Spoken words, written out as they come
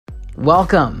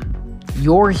Welcome.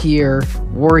 You're here.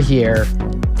 We're here.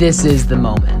 This is the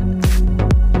moment.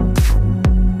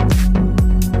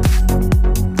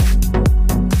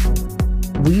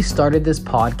 We started this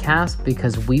podcast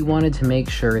because we wanted to make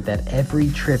sure that every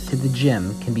trip to the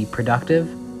gym can be productive,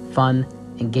 fun,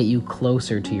 and get you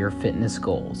closer to your fitness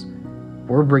goals.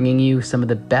 We're bringing you some of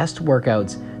the best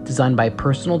workouts designed by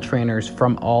personal trainers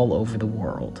from all over the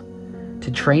world.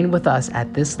 To train with us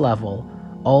at this level,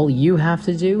 all you have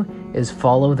to do is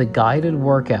follow the guided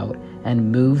workout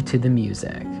and move to the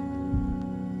music.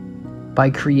 By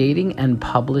creating and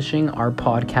publishing our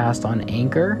podcast on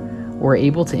Anchor, we're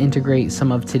able to integrate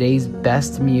some of today's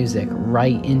best music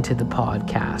right into the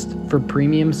podcast for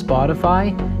premium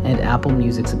Spotify and Apple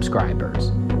Music subscribers.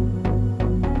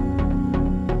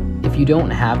 If you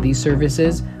don't have these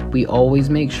services, we always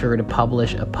make sure to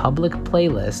publish a public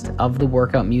playlist of the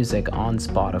workout music on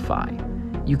Spotify.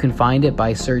 You can find it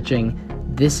by searching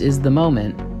 "This is the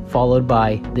Moment" followed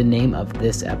by the name of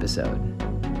this episode.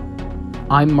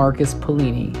 I'm Marcus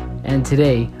Polini, and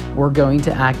today we're going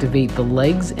to activate the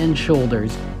legs and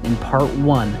shoulders in part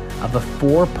 1 of a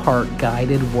 4-part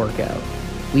guided workout.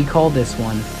 We call this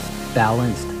one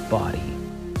Balanced Body.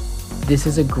 This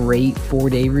is a great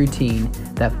 4-day routine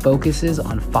that focuses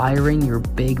on firing your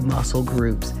big muscle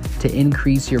groups to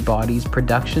increase your body's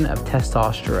production of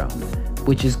testosterone,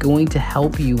 which is going to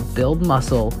help you build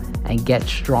muscle and get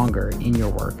stronger in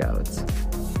your workouts.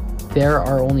 There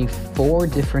are only 4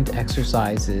 different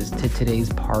exercises to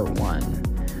today's part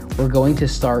 1. We're going to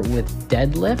start with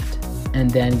deadlift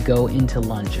and then go into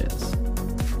lunges.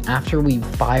 After we've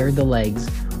fired the legs,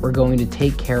 we're going to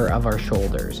take care of our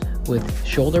shoulders with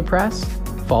shoulder press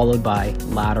followed by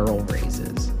lateral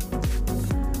raises.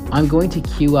 I'm going to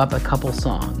cue up a couple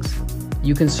songs.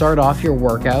 You can start off your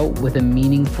workout with a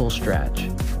meaningful stretch.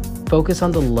 Focus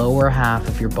on the lower half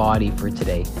of your body for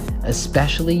today,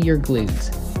 especially your glutes,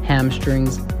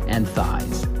 hamstrings, and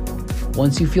thighs.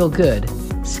 Once you feel good,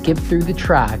 skip through the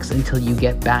tracks until you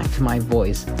get back to my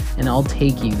voice, and I'll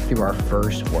take you through our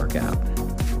first workout.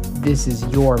 This is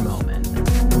your moment.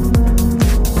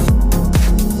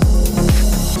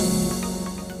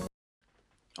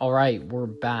 All right, we're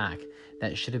back.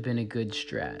 That should have been a good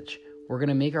stretch. We're going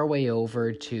to make our way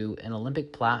over to an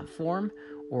Olympic platform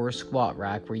or a squat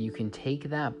rack where you can take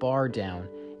that bar down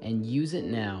and use it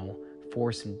now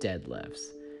for some deadlifts.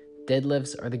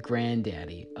 Deadlifts are the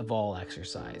granddaddy of all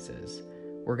exercises.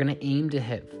 We're going to aim to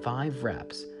hit 5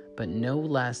 reps, but no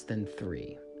less than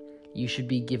 3. You should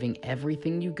be giving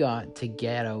everything you got to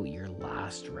get out your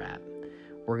last rep.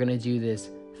 We're going to do this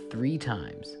 3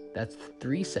 times. That's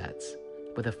 3 sets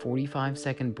with a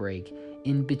 45-second break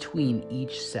in between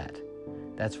each set.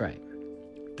 That's right.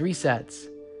 3 sets,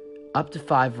 up to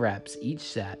 5 reps each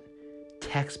set,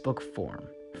 textbook form.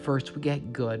 First we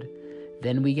get good,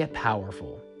 then we get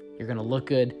powerful. You're going to look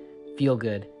good, feel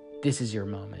good. This is your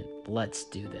moment. Let's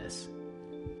do this.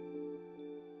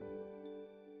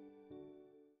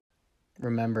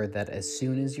 Remember that as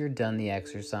soon as you're done the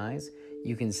exercise,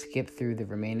 you can skip through the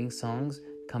remaining songs,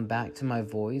 come back to my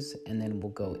voice, and then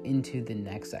we'll go into the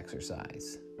next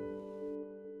exercise.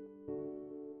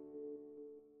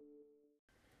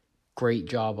 Great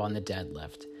job on the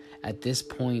deadlift. At this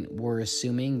point, we're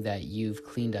assuming that you've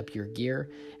cleaned up your gear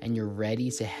and you're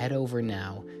ready to head over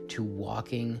now to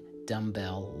walking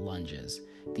dumbbell lunges.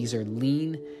 These are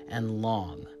lean and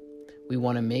long. We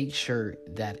want to make sure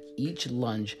that each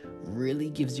lunge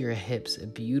really gives your hips a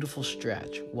beautiful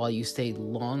stretch while you stay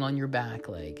long on your back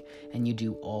leg and you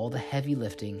do all the heavy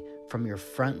lifting from your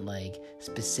front leg,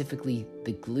 specifically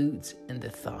the glutes and the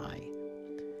thigh.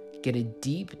 Get a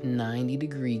deep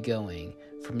 90-degree going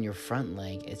from your front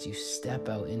leg as you step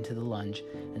out into the lunge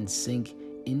and sink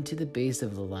into the base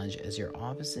of the lunge as your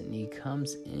opposite knee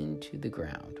comes into the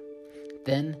ground.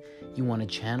 Then you want to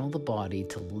channel the body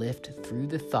to lift through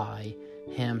the thigh,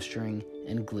 hamstring,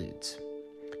 and glutes.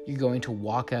 You're going to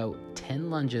walk out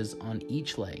 10 lunges on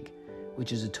each leg,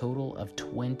 which is a total of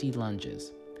 20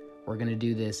 lunges. We're going to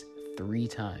do this 3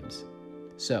 times.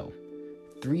 So,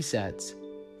 3 sets,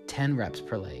 10 reps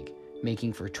per leg,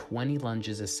 making for 20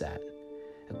 lunges a set.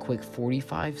 A quick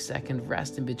 45-second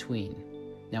rest in between.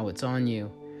 Now it's on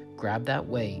you. Grab that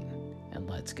weight and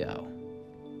let's go.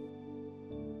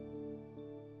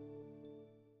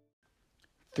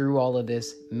 Through all of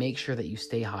this, make sure that you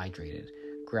stay hydrated.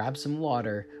 Grab some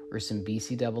water or some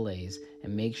BCAAs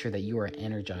and make sure that you are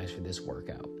energized for this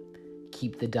workout.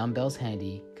 Keep the dumbbells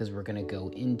handy because we're going to go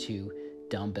into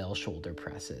dumbbell shoulder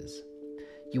presses.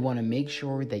 You want to make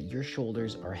sure that your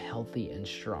shoulders are healthy and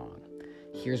strong.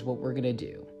 Here's what we're going to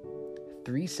do.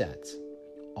 3 sets,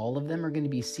 All of them are going to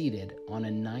be seated on a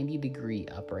 90-degree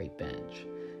upright bench.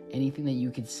 Anything that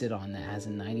you could sit on that has a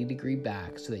 90-degree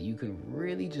back so that you can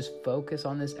really just focus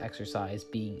on this exercise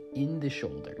being in the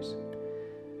shoulders.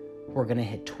 We're going to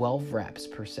hit 12 reps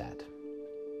per set.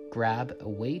 Grab a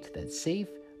weight that's safe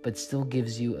but still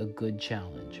gives you a good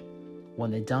challenge.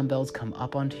 When the dumbbells come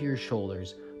up onto your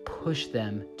shoulders, push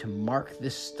them to mark the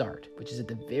start, which is at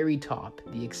the very top,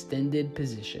 the extended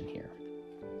position here.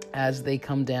 As they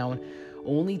come down,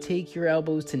 only take your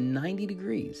elbows to 90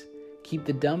 degrees. Keep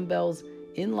the dumbbells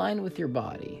in line with your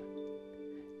body.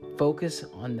 Focus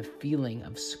on the feeling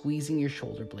of squeezing your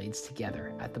shoulder blades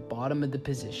together at the bottom of the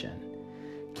position.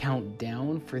 Count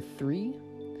down for 3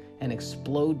 and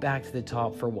explode back to the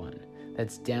top for 1.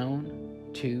 That's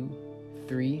down, 2,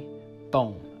 3,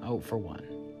 boom, out for 1.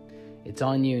 It's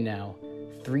on you now.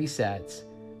 3 sets,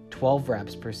 12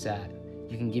 reps per set.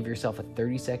 You can give yourself a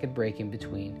 30-second break in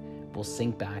between. We'll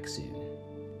sync back soon.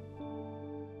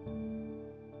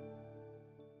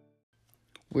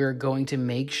 We're going to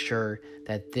make sure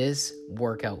that this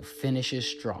workout finishes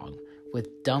strong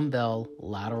with dumbbell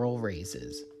lateral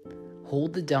raises.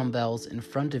 Hold the dumbbells in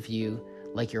front of you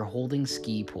like you're holding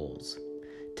ski poles.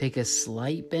 Take a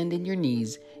slight bend in your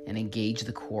knees and engage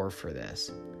the core for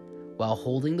this. While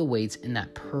holding the weights in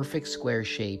that perfect square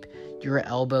shape, your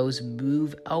elbows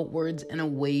move outwards and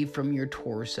away from your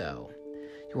torso.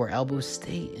 Your elbows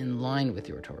stay in line with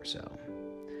your torso.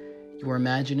 You are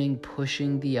imagining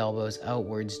pushing the elbows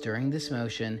outwards during this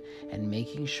motion and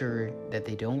making sure that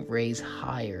they don't raise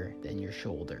higher than your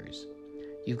shoulders.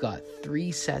 You've got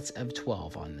 3 sets of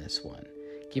 12 on this one.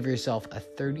 Give yourself a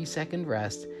 30-second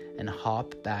rest and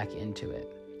hop back into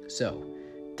it. So,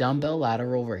 dumbbell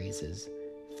lateral raises,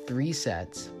 3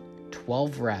 sets,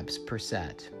 12 reps per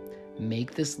set.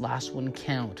 Make this last one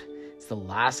count. It's the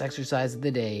last exercise of the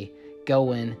day.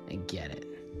 Go in and get it.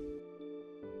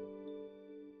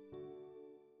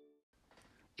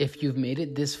 If you've made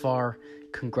it this far,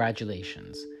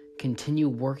 congratulations. Continue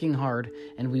working hard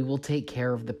and we will take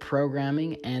care of the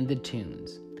programming and the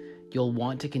tunes. You'll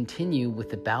want to continue with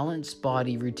the balanced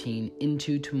body routine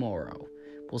into tomorrow.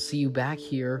 We'll see you back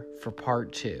here for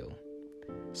part 2.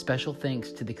 Special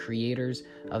thanks to the creators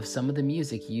of some of the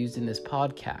music used in this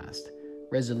podcast,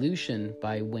 Resolution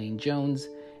by Wayne Jones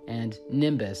and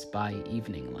Nimbus by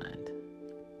Evening Land.